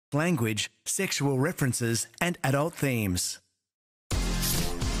language, sexual references, and adult themes.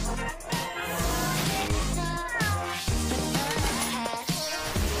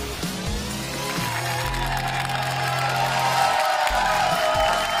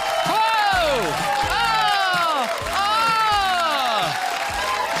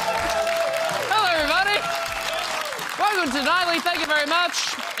 Thank you very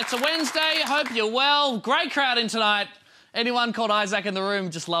much. It's a Wednesday. Hope you're well. Great crowd in tonight. Anyone called Isaac in the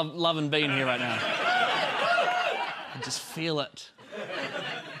room, just loving being here right now. I just feel it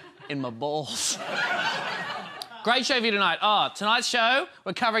in my balls. Great show for you tonight. Tonight's show,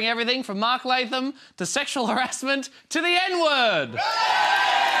 we're covering everything from Mark Latham to sexual harassment to the N-word.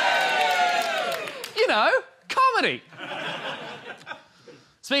 You know, comedy.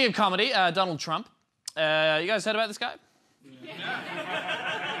 Speaking of comedy, Donald Trump. You guys heard about this guy?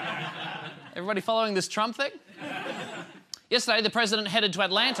 Everybody following this Trump thing? Yesterday, the president headed to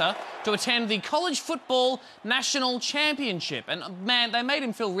Atlanta to attend the college football national championship. And, man, they made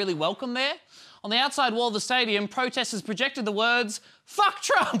him feel really welcome there. On the outside wall of the stadium, protesters projected the words, "Fuck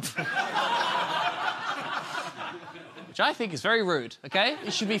Trump!" Which I think is very rude, OK?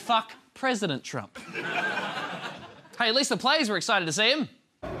 It should be "Fuck President Trump." Hey, at least the players were excited to see him.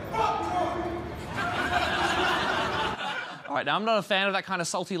 All right, now, I'm not a fan of that kind of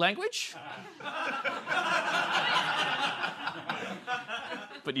salty language.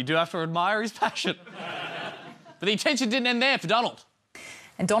 But you do have to admire his passion. But the attention didn't end there for Donald.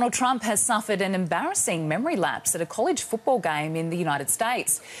 And Donald Trump has suffered an embarrassing memory lapse at a college football game in the United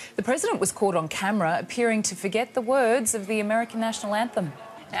States. The president was caught on camera appearing to forget the words of the American national anthem.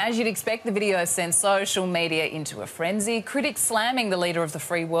 As you'd expect, the video sent social media into a frenzy, critics slamming the leader of the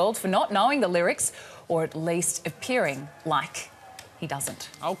free world for not knowing the lyrics or at least appearing like he doesn't.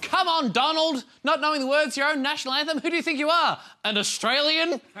 Oh, come on, Donald! Not knowing the words to your own national anthem? Who do you think you are? An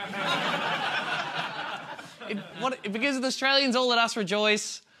Australian? If it gives the Australians all let us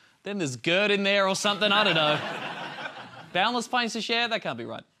rejoice, then there's Gert in there or something, I don't know. Boundless planes to share? That can't be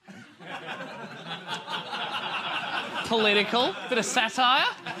right. Political, bit of satire,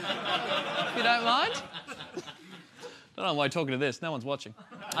 if you don't mind. Don't know why I'm talking to this, no one's watching.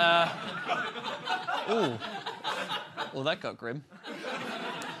 Ooh. Well, that got grim.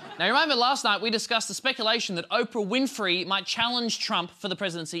 Now, you remember last night we discussed the speculation that Oprah Winfrey might challenge Trump for the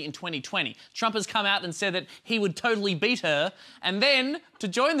presidency in 2020. Trump has come out and said that he would totally beat her. And then, to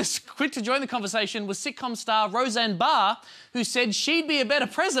join the conversation was sitcom star Roseanne Barr, who said she'd be a better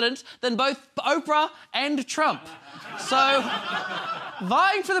president than both Oprah and Trump. So,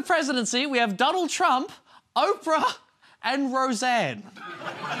 vying for the presidency, we have Donald Trump, Oprah, and Roseanne.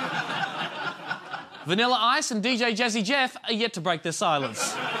 Vanilla Ice and DJ Jazzy Jeff are yet to break their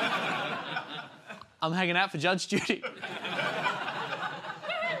silence. I'm hanging out for Judge Judy.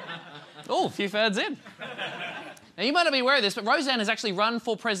 Oh, a few fans in. Now, you might not be aware of this, but Roseanne has actually run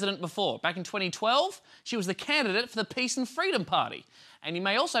for president before. Back in 2012, she was the candidate for the Peace and Freedom Party. And you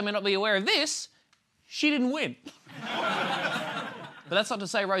may not be aware of this, she didn't win. But that's not to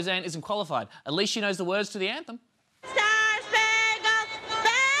say Roseanne isn't qualified. At least she knows the words to the anthem.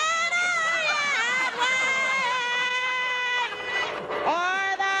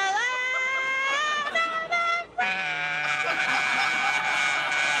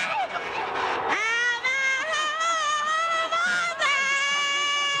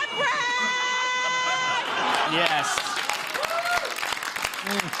 Yes.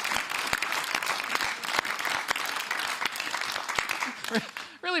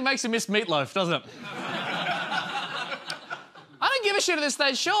 Really makes you miss meatloaf, doesn't it? I don't give a shit at this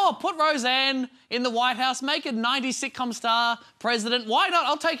stage. Sure, put Roseanne in the White House, make a 90s sitcom star president. Why not?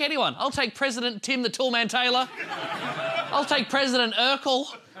 I'll take anyone. I'll take President Tim the Toolman Taylor. I'll take President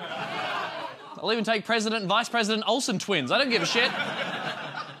Urkel. I'll even take President and Vice President Olsen twins. I don't give a shit.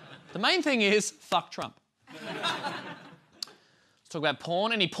 The main thing is, fuck Trump. Let's talk about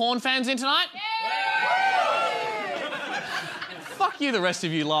porn. Any porn fans in tonight? Yeah! Fuck you, the rest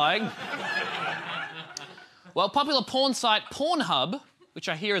of you lying. Well, popular porn site Pornhub, which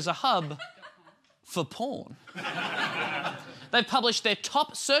I hear is a hub for porn, they've published their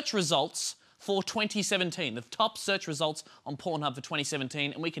top search results for 2017. The top search results on Pornhub for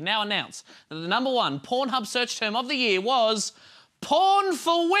 2017, and we can now announce that the #1 Pornhub search term of the year was porn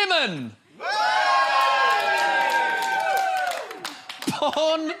for women.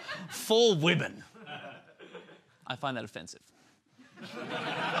 Porn for women. I find that offensive.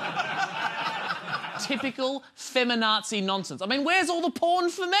 Typical feminazi nonsense. I mean, where's all the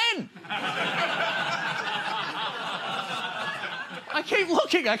porn for men? I keep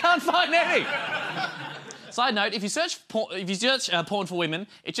looking, I can't find any. Side note, if you search porn for women,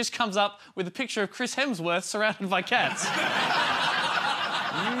 it just comes up with a picture of Chris Hemsworth surrounded by cats.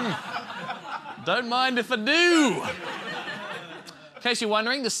 Don't mind if I do. In case you're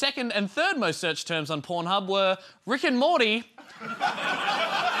wondering, the second and third most searched terms on Pornhub were Rick and Morty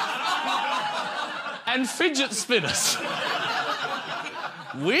and fidget spinners.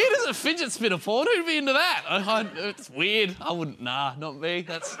 Weird as a fidget spinner porn. Who'd be into that? It's weird. I wouldn't. Nah, not me.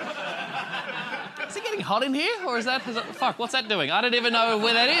 That's... Is it getting hot in here? Or is that... Fuck, what's that doing? I don't even know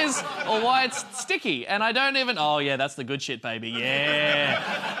where that is or why it's sticky. And I don't even... Oh, yeah, that's the good shit, baby. Yeah.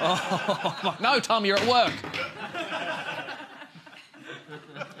 Oh, no, Tom, you're at work.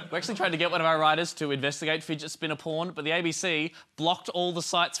 We actually tried to get one of our writers to investigate fidget spinner porn, but the ABC blocked all the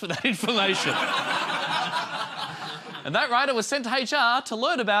sites for that information. And that writer was sent to HR to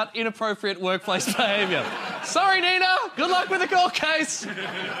learn about inappropriate workplace behaviour. Sorry, Nina. Good luck with the court case.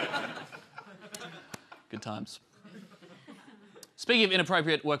 Good times. Speaking of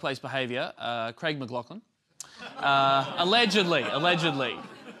inappropriate workplace behaviour, Craig McLachlan. Allegedly.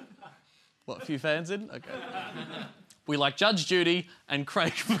 What, a few fans in? OK. We like Judge Judy and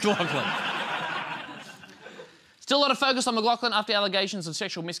Craig McLachlan. Still a lot of focus on McLachlan after allegations of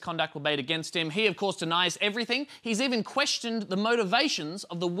sexual misconduct were made against him. He, of course, denies everything. He's even questioned the motivations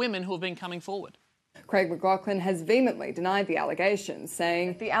of the women who have been coming forward. Craig McLachlan has vehemently denied the allegations,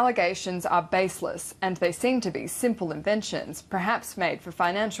 saying the allegations are baseless and they seem to be simple inventions, perhaps made for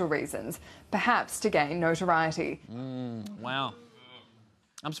financial reasons, perhaps to gain notoriety. Wow.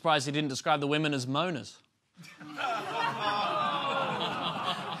 I'm surprised he didn't describe the women as moaners.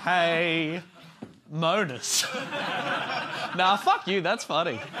 Hey... Moaners. Nah, fuck you, that's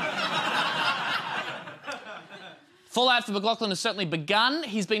funny. Fallout for McLachlan has certainly begun.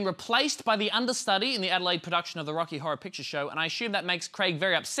 He's been replaced by the understudy in the Adelaide production of the Rocky Horror Picture Show, and I assume that makes Craig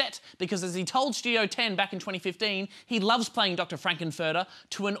very upset because, as he told Studio 10 back in 2015, he loves playing Dr. Frankenfurter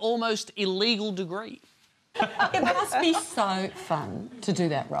to an almost illegal degree. It must be so fun to do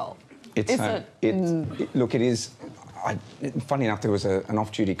that role. Look, it is... funny enough, there was an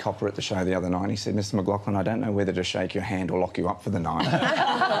off-duty copper at the show the other night. He said, Mr. McLachlan, I don't know whether to shake your hand or lock you up for the night.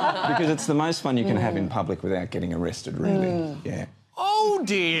 Because it's the most fun you can have in public without getting arrested, really. Yeah. Oh,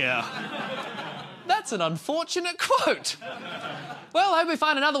 dear. That's an unfortunate quote. Well, I hope we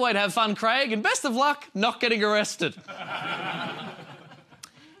find another way to have fun, Craig, and best of luck not getting arrested.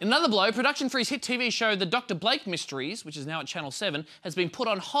 In another blow, production for his hit TV show The Dr. Blake Mysteries, which is now at Channel 7, has been put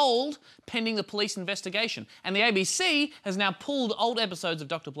on hold pending the police investigation. And the ABC has now pulled old episodes of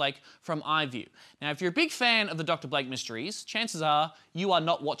Dr. Blake from iView. Now, if you're a big fan of The Dr. Blake Mysteries, chances are you are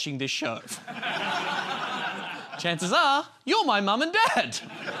not watching this show. Chances are you're my mum and dad.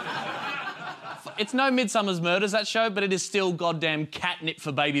 It's no Midsummer's Murders, that show, but it is still goddamn catnip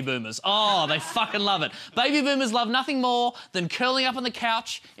for baby boomers. Oh, they fucking love it. Baby boomers love nothing more than curling up on the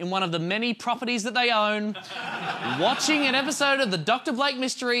couch in one of the many properties that they own, watching an episode of the Dr. Blake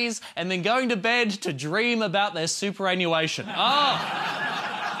Mysteries, and then going to bed to dream about their superannuation. Oh.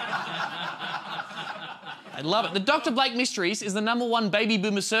 I love it. The Dr. Blake Mysteries is the #1 baby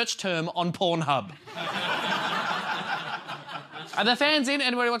boomer search term on Pornhub. Are there fans in?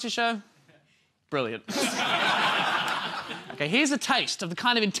 Anybody watch the show? Brilliant. OK, here's a taste of the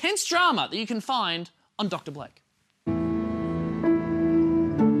kind of intense drama that you can find on Dr. Blake.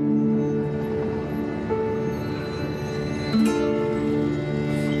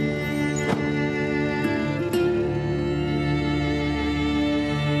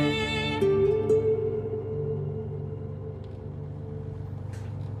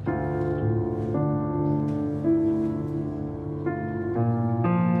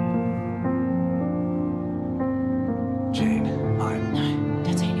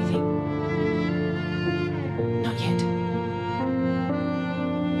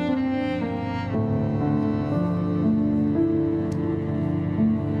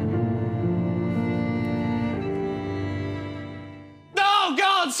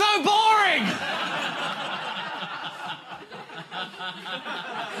 So boring!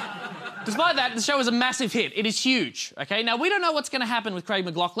 Despite that, the show is a massive hit. It is huge, OK? Now, we don't know what's going to happen with Craig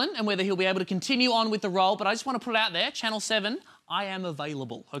McLachlan and whether he'll be able to continue on with the role, but I just want to put it out there, Channel 7, I am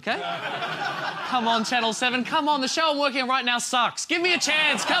available, OK? Come on, Channel 7, come on. The show I'm working on right now sucks. Give me a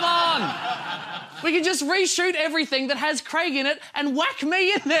chance, come on! We can just reshoot everything that has Craig in it and whack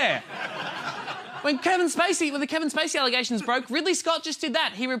me in there. When the Kevin Spacey allegations broke, Ridley Scott just did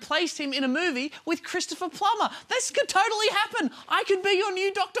that. He replaced him in a movie with Christopher Plummer. This could totally happen. I could be your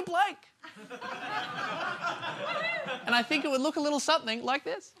new Dr. Blake. And I think it would look a little something like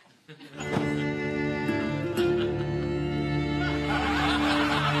this.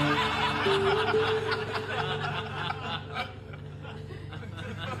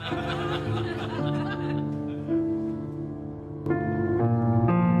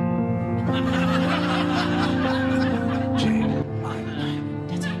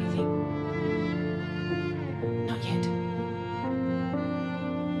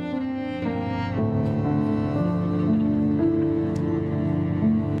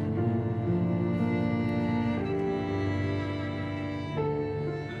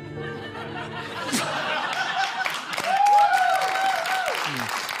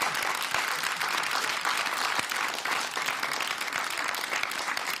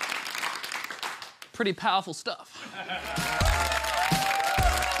 Pretty powerful stuff.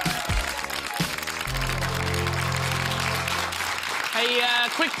 Hey,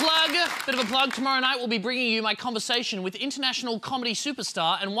 quick plug, bit of a plug. Tomorrow night we'll be bringing you my conversation with international comedy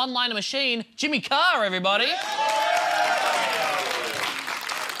superstar and one-liner machine, Jimmy Carr, everybody.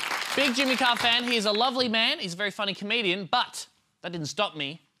 Big Jimmy Carr fan. He is a lovely man. He's a very funny comedian, but that didn't stop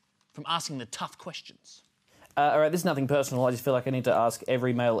me from asking the tough questions. All right, this is nothing personal. I just feel like I need to ask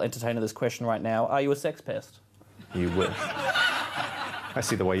every male entertainer this question right now. Are you a sex pest? You wish. I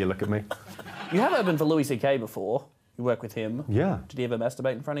see the way you look at me. You have opened for Louis C.K. before. You work with him. Yeah. Did he ever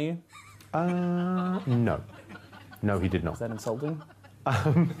masturbate in front of you? No. No, he did not. Is that insulting?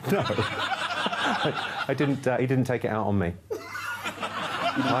 No. I didn't. He didn't take it out on me.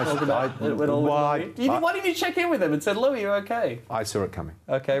 Why didn't you check in with him and said, Louis, you're okay? I saw it coming.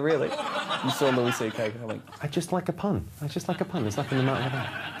 Okay, really? You saw Louis C.K. coming? I just like a pun. There's nothing the matter with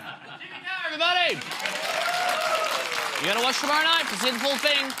that. Jimmy Carr, everybody! You're going to watch tomorrow night to see the full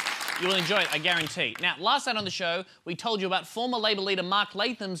thing. You will enjoy it, I guarantee. Now, last night on the show, we told you about former Labor leader Mark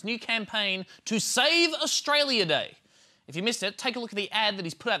Latham's new campaign to Save Australia Day. If you missed it, take a look at the ad that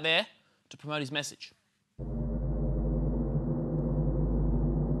he's put out there to promote his message.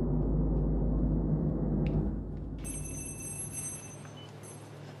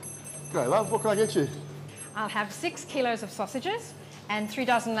 G'day, love. What can I get you? I'll have 6 kilos of sausages and 3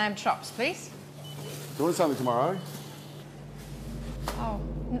 dozen lamb chops, please. Doing something tomorrow? Oh,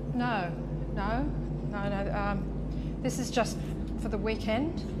 no. This is just for the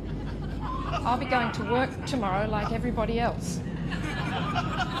weekend. I'll be going to work tomorrow like everybody else.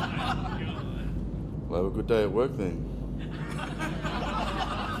 Well, have a good day at work then.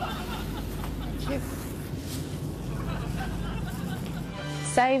 Thank you.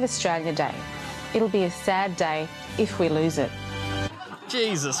 Save Australia Day. It'll be a sad day if we lose it.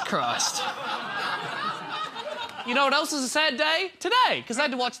 Jesus Christ. You know what else is a sad day? Today, because I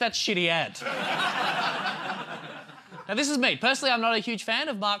had to watch that shitty ad. Now, this is me. Personally, I'm not a huge fan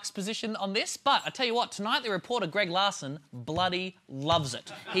of Mark's position on this, but I tell you what, tonight the reporter Greg Larson bloody loves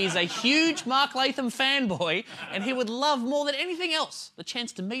it. He's a huge Mark Latham fanboy, and he would love more than anything else the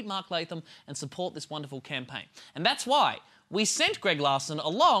chance to meet Mark Latham and support this wonderful campaign. And that's why we sent Greg Larson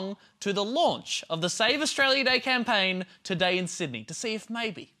along to the launch of the Save Australia Day campaign today in Sydney to see if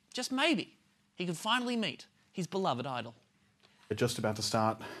maybe, just maybe, he could finally meet his beloved idol. We're just about to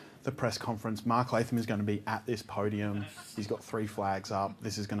start the press conference. Mark Latham is going to be at this podium. He's got 3 flags up.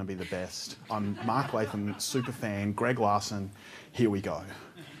 This is going to be the best. I'm Mark Latham, super fan, Greg Larson. Here we go.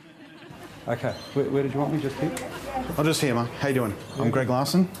 Okay, where did you want me? Just here? I'll just here, Mark. How you doing? I'm Greg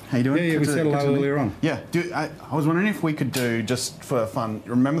Larson. How you doing? Yeah, we said hello earlier on. Yeah, I was wondering if we could do, just for fun,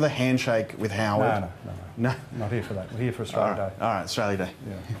 remember the handshake with Howard? No. Not here for that. We're here for Australia Day. All right, Australia Day.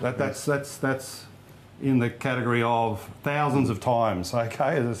 Yeah. That's in the category of thousands of times,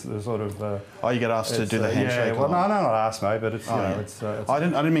 okay? There's sort of... oh, you get asked to do the handshake? Yeah, well, no, not asked, mate, but it's, it's... I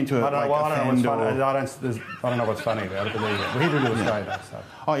didn't mean to, I don't know what's funny about it, but there you go. We're here to do Australia Day, so...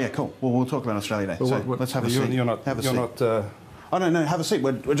 Oh, yeah, cool. Well, we'll talk about Australia Day. So let's have a seat. You're not... Have a seat. Oh, no, have a seat.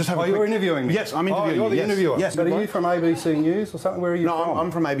 We're just having a quick... you're interviewing me? Yes, I'm interviewing you. Oh, you're the interviewer? Yes. But are you from ABC News or something? Where are you from? No, I'm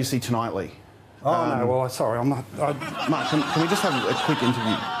from ABC Tonightly. Oh, no, well, sorry, I'm not... Mark, can we just have a quick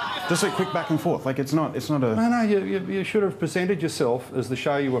interview? Just a quick back and forth. Like, it's not a... No, you should have presented yourself as the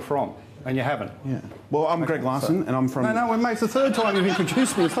show you were from, and you haven't. Yeah. Well, I'm Greg Larson, and I'm from... No, mate, it's the 3rd time you've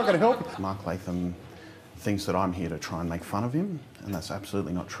introduced me. It's not going to help. Mark Latham thinks that I'm here to try and make fun of him, and that's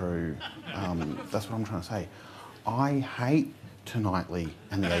absolutely not true. That's what I'm trying to say. I hate Tonightly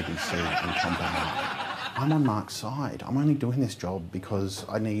and the ABC and Tom Ballard. I'm on Mark's side. I'm only doing this job because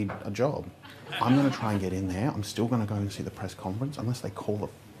I need a job. I'm going to try and get in there. I'm still going to go and see the press conference unless they call the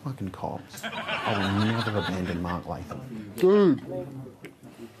fucking cops. I will never abandon Mark Latham. Dude.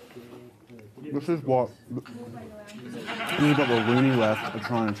 This is what the loony left are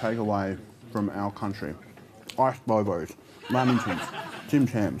trying to take away from our country. Ice Bobos, Lamingtons, Tim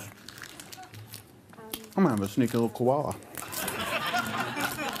Tams. I'm going to have a sneaky little koala.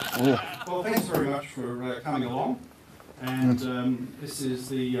 Well, thanks very much for coming along. And this is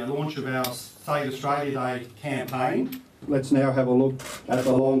the launch of our Save Australia Day campaign. Let's now have a look at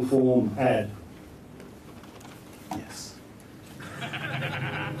the long-form ad. Yes.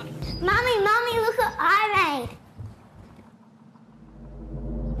 Mummy, look what I made.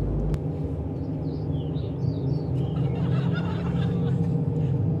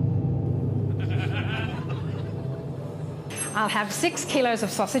 I'll have 6 kilos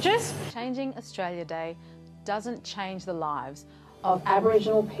of sausages. Changing Australia Day doesn't change the lives of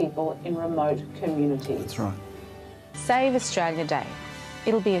Aboriginal people in remote communities. That's right. Save Australia Day.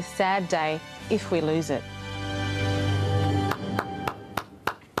 It'll be a sad day if we lose it.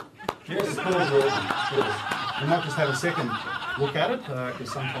 Yes, of course. We might just have a second look at it,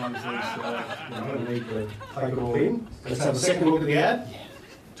 because sometimes there's, we need to take it all in. Let's have a second look at the ad.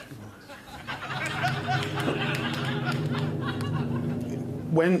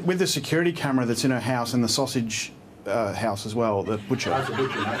 With the security camera that's in her house and the sausage house as well, the butcher. That's a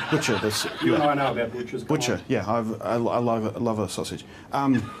butcher, mate. Butcher. You and I know about butchers. Butcher, yeah, I love a sausage.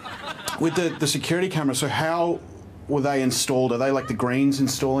 With the security camera, so how were they installed? Are they like the Greens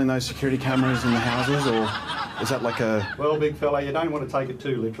installing those security cameras in the houses, or is that like a... Well, big fella, you don't want to take it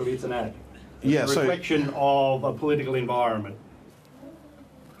too literally. It's an ad. It's a reflection of a political environment.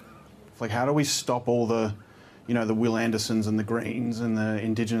 Like, how do we stop all the, you know, the Will Andersons and the Greens and the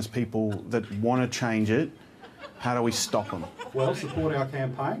Indigenous people that want to change it? How do we stop them? Well, support our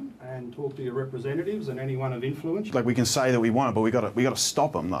campaign and talk to your representatives and anyone of influence. Like, we can say that we want it, but we got to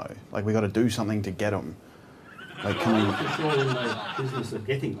stop them though. Like, we got to do something to get them. Like, can we? For sure, in the business of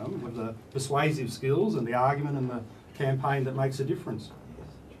getting them with the persuasive skills and the argument and the campaign that makes a difference.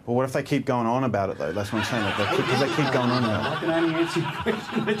 Well, what if they keep going on about it though? That's what I'm saying. Like, because they keep going on about it. I can only answer your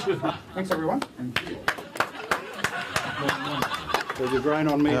question. Thanks, everyone. There's a grain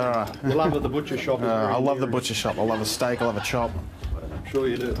on me. The love of the butcher shop. I love the butcher shop. I love a steak. I love a chop. I'm sure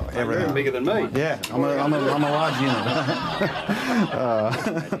you do. Everything. You're bigger than me. Yeah, I'm a large unit.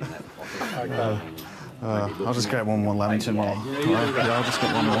 I'll just grab one more Lamington. I'll just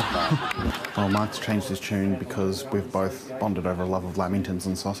get one more. Well, Mark's changed his tune because we've both bonded over a love of Lamingtons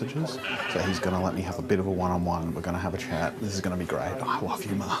and sausages. So he's going to let me have a bit of a one-on-one. We're going to have a chat. This is going to be great. I love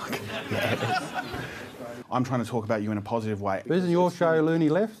you, Mark. Yes. I'm trying to talk about you in a positive way. Isn't your show Looney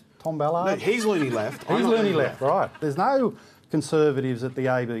Left, Tom Ballard? No, he's Looney Left. He's Looney Left, right. There's no Conservatives at the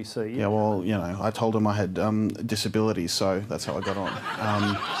ABC. Yeah, well, you know, I told him I had disabilities, so that's how I got on.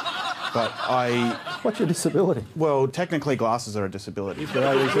 What's your disability? Well, technically glasses are a disability. The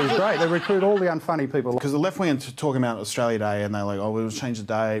ABC's great. They recruit all the unfunny people. Because the left wing are talking about Australia Day and they're like, oh, we'll change the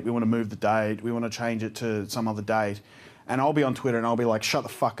date, we want to move the date, we want to change it to some other date. And I'll be on Twitter and I'll be like, shut the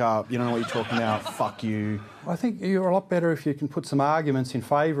fuck up, you don't know what you're talking about, fuck you. I think you're a lot better if you can put some arguments in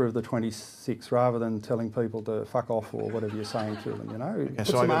favour of the 26 rather than telling people to fuck off or whatever you're saying to them, you know? Okay, put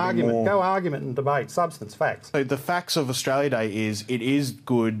so some argument, go argument and debate, substance, facts. So the facts of Australia Day is, it is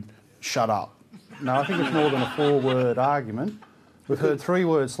good, shut up. No, I think it's more than a 4-word argument. We've heard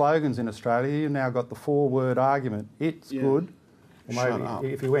 3-word slogans in Australia. You've now got the 4-word argument. It's good. Or maybe shut up.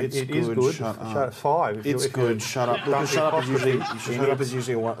 If you went, it is good. Shut up. Shut 5. It's good. Shut up. Because shut up is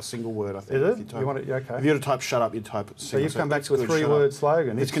usually a single word. I think. Is it? If you want it? Okay. If you were to type shut up, you'd type it. So you've come back to a 3-word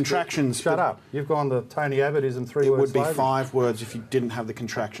slogan. It's contractions. Shut up. You've gone the Tony Abbotism 3-word slogan. It would be 5 words if you didn't have the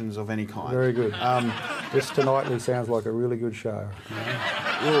contractions of any kind. Very good. This Tonightly sounds like a really good show.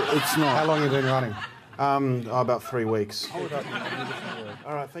 Well, it's not. How long have you been running? About 3 weeks.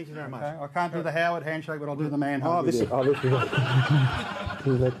 All right, thank you very much. Okay. I can't do the Howard handshake, but I'll do the man hug. This is Okay,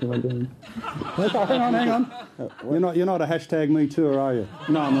 hang on. You're not a hashtag metoo, are you?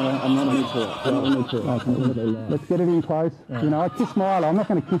 No, I'm not a metoo. Let's get it in place. You know, I kiss Milo. I'm not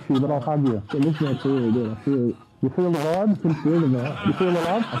going to kiss you, but I'll hug you. It looks like really good. I feel. You feel the vibe? I can feel the vibe. You feel the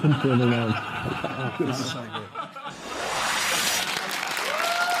love? I can feel the love. This is so good.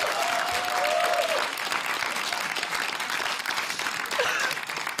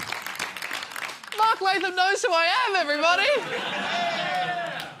 Mark Latham knows who I am, everybody!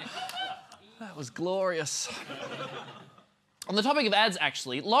 That was glorious. On the topic of ads,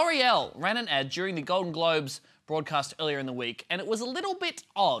 actually, L'Oreal ran an ad during the Golden Globes broadcast earlier in the week, and it was a little bit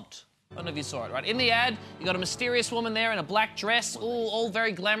odd. I don't know if you saw it, right? In the ad, you got a mysterious woman there in a black dress, all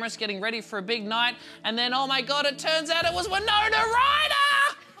very glamorous, getting ready for a big night, and then, oh my God, it turns out it was Winona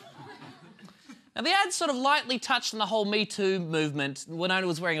Ryder! Now, the ad sort of lightly touched on the whole Me Too movement. Winona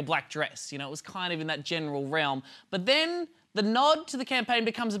was wearing a black dress, you know, it was kind of in that general realm. But then the nod to the campaign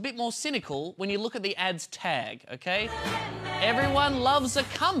becomes a bit more cynical when you look at the ad's tag, okay? Everyone loves a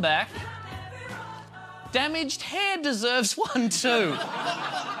comeback. Damaged hair deserves one too.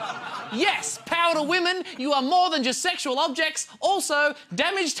 Yes, power to women, you are more than just sexual objects. Also,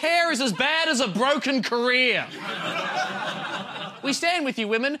 damaged hair is as bad as a broken career. We stand with you,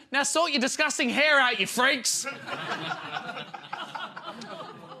 women. Now sort your disgusting hair out, you freaks.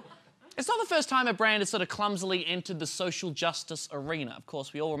 It's not the first time a brand has sort of clumsily entered the social justice arena. Of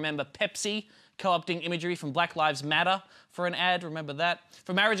course, we all remember Pepsi co-opting imagery from Black Lives Matter for an ad, remember that?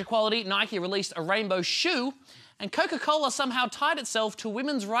 For marriage equality, Nike released a rainbow shoe, and Coca-Cola somehow tied itself to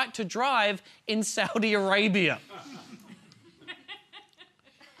women's right to drive in Saudi Arabia.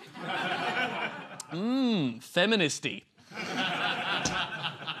 Feministy.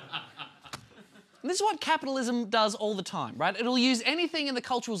 And this is what capitalism does all the time, right? It'll use anything in the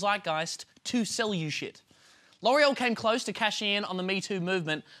cultural zeitgeist to sell you shit. L'Oreal came close to cashing in on the Me Too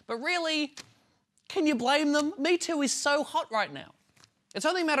movement, but really, can you blame them? Me Too is so hot right now. It's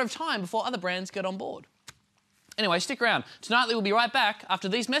only a matter of time before other brands get on board. Anyway, stick around. Tonight we'll be right back after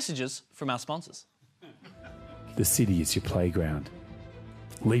these messages from our sponsors. The city is your playground.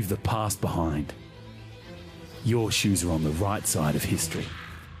 Leave the past behind. Your shoes are on the right side of history.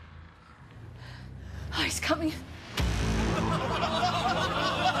 Oh, he's coming.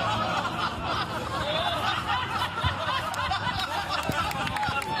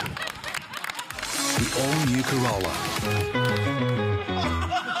 The all-new Corolla.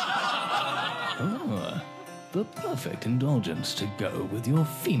 Oh, the perfect indulgence to go with your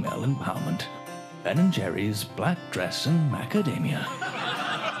female empowerment. Ben & Jerry's Black Dress and Macadamia.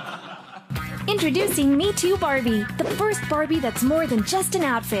 Introducing Me Too Barbie, the first Barbie that's more than just an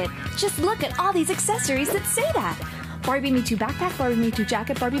outfit. Just look at all these accessories that say that. Barbie Me Too backpack, Barbie Me Too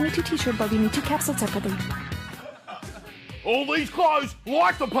jacket, Barbie Me Too t-shirt, Barbie Me Too capsule separately. All these clothes,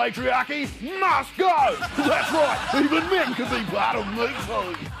 like the patriarchy, must go! That's right, even men can be part of Me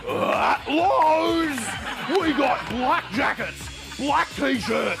Too. At Lowe's, we got black jackets, black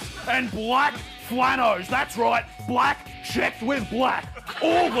t-shirts, and black flanos. That's right, black checked with black.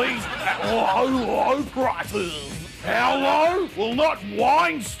 All these at low, low prices. How low? Well, not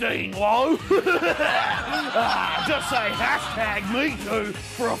Weinstein low. Just say hashtag #MeToo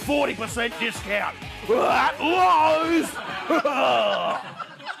for a 40% discount. At Lowe's.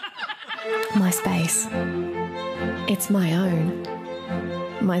 My space. It's my own.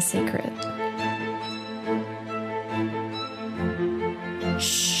 My secret.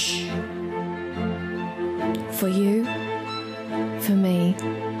 Shh. For you, for me,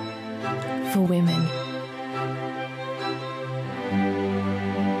 for women.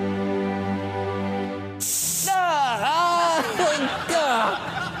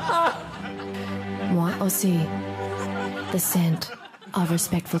 Moi aussi. The scent of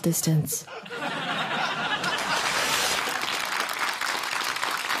respectful distance.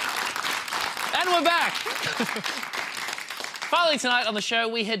 And we're back! Finally tonight on the show,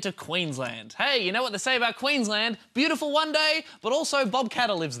 we head to Queensland. Hey, you know what they say about Queensland? Beautiful one day, but also Bob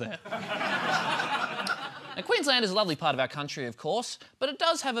Catter lives there. Now, Queensland is a lovely part of our country, of course, but it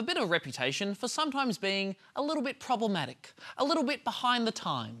does have a bit of a reputation for sometimes being a little bit problematic, a little bit behind the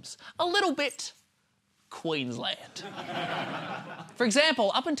times, a little bit Queensland. For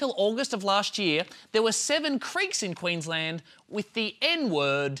example, up until August of last year, there were 7 creeks in Queensland with the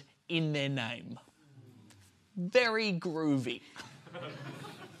N-word in their name. Very groovy.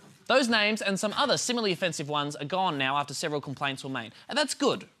 Those names and some other similarly offensive ones are gone now after several complaints were made. And that's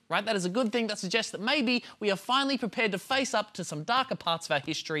good, right? That is a good thing that suggests that maybe we are finally prepared to face up to some darker parts of our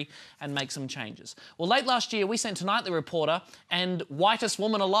history and make some changes. Well, late last year, we sent Tonightly reporter and whitest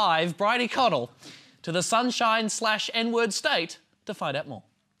woman alive, Bridie Connell, to the sunshine/N-word state to find out more.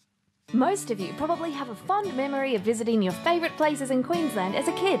 Most of you probably have a fond memory of visiting your favourite places in Queensland as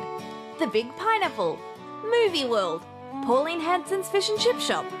a kid. The Big Pineapple, Movie World, Pauline Hanson's Fish and Chip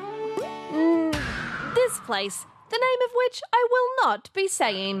Shop. This place, the name of which I will not be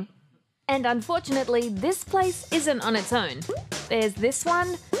saying. And unfortunately, this place isn't on its own. There's this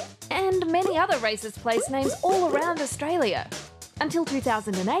one, and many other racist place names all around Australia. Until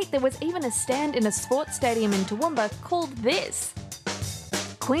 2008, there was even a stand in a sports stadium in Toowoomba called this.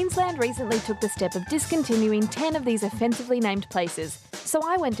 Queensland recently took the step of discontinuing 10 of these offensively named places, so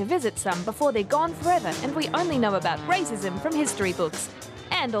I went to visit some before they're gone forever and we only know about racism from history books,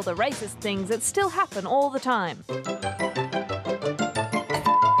 and all the racist things that still happen all the time.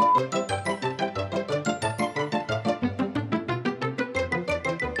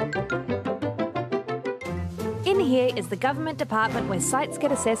 In here is the government department where sites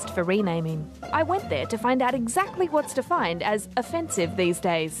get assessed for renaming. I went there to find out exactly what's defined as offensive these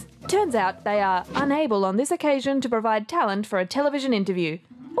days. Turns out they are unable on this occasion to provide talent for a television interview.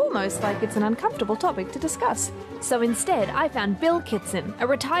 Almost like it's an uncomfortable topic to discuss. So instead, I found Bill Kitson, a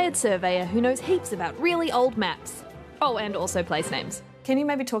retired surveyor who knows heaps about really old maps. Oh, and also place names. Can you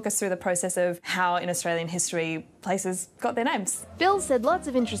maybe talk us through the process of how in Australian history places got their names? Bill said lots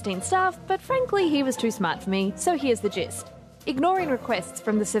of interesting stuff, but frankly he was too smart for me, so here's the gist. Ignoring requests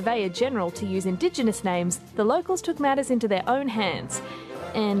from the Surveyor General to use Indigenous names, the locals took matters into their own hands.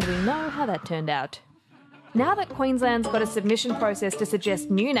 And we know how that turned out. Now that Queensland's got a submission process to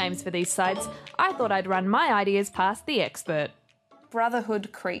suggest new names for these sites, I thought I'd run my ideas past the expert.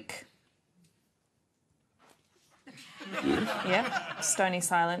 Brotherhood Creek. Yeah. Stony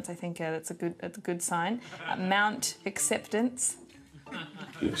silence, I think that's a good sign. Mount acceptance.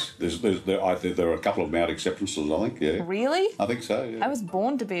 Yes, there are a couple of Mount acceptances, I think, yeah. Really? I think so, yeah. I was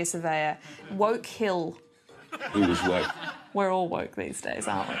born to be a surveyor. Woke Hill. Who was woke? We're all woke these days,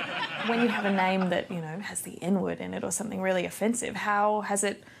 aren't we? When you have a name that, you know, has the N-word in it or something really offensive, how has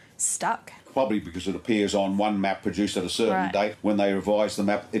it stuck? Probably because it appears on one map produced at a certain date. When they revise the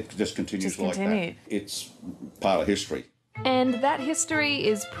map, it just continues like that. It's part of history. And that history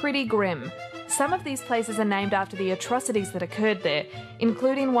is pretty grim. Some of these places are named after the atrocities that occurred there,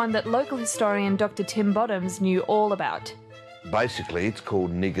 including one that local historian Dr. Tim Bottoms knew all about. Basically, it's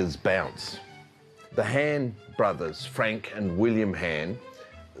called Niggers Bounce. The Han brothers, Frank and William Han,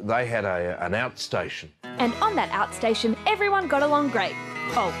 they had an outstation. And on that outstation, everyone got along great.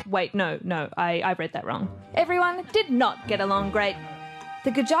 Oh, wait, no, I read that wrong. Everyone did not get along great.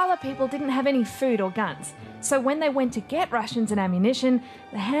 The Gujala people didn't have any food or guns, so when they went to get rations and ammunition,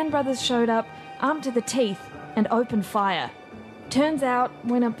 the Han brothers showed up, armed to the teeth, and opened fire. Turns out,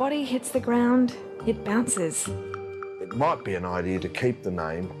 when a body hits the ground, it bounces. It might be an idea to keep the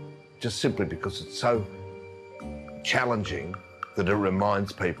name just simply because it's so challenging that it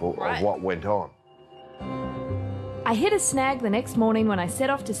reminds people of what went on. I hit a snag the next morning when I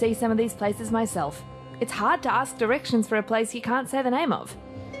set off to see some of these places myself. It's hard to ask directions for a place you can't say the name of.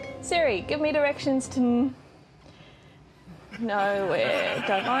 Siri, give me directions to... Nowhere.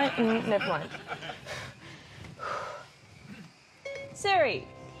 Don't mind. Never mind. Siri,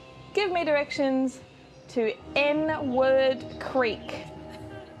 give me directions to N-word Creek.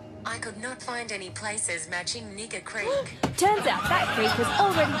 I could not find any places matching Nigger Creek. Turns out that creek has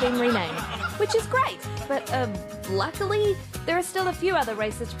already been renamed, which is great, but luckily there are still a few other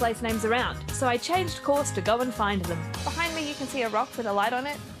racist place names around, so I changed course to go and find them. Behind me you can see a rock with a light on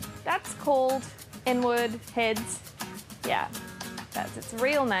it. That's called N-word Heads. Yeah, that's its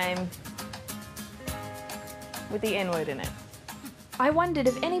real name with the N-word in it. I wondered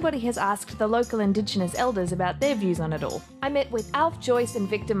if anybody has asked the local Indigenous elders about their views on it all. I met with Alf Joyce and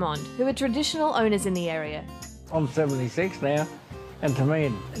Victor Mond, who are traditional owners in the area. I'm 76 now, and to me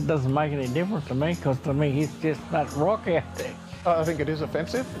it doesn't make any difference to me, because to me it's just that rock out there. I think it is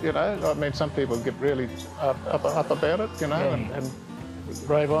offensive, you know. I mean, some people get really up about it, you know, and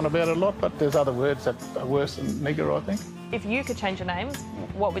rave on about it a lot, but there's other words that are worse than nigger, I think. If you could change your names,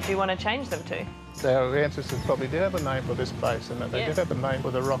 what would you want to change them to? Our ancestors probably did have a name for this place, and they did have a name for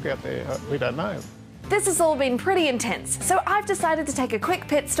the rock out there. We don't know. This has all been pretty intense, so I've decided to take a quick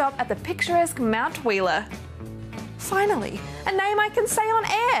pit stop at the picturesque Mount Wheeler. Finally, a name I can say on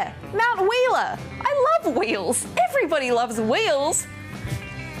air. Mount Wheeler. I love wheels. Everybody loves wheels.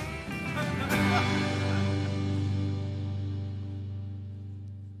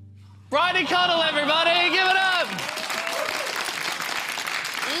 Bridie Connell, everybody, give it up!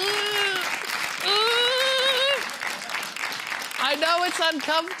 I know it's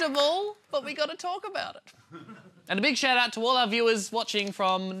uncomfortable, but we got to talk about it. And a big shout out to all our viewers watching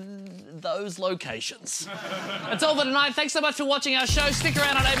from those locations. That's all for tonight. Thanks so much for watching our show. Stick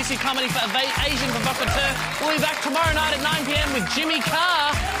around on ABC Comedy for Asian Provocateur. We'll be back tomorrow night at 9 p.m. with Jimmy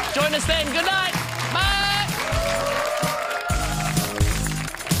Carr. Join us then. Good night.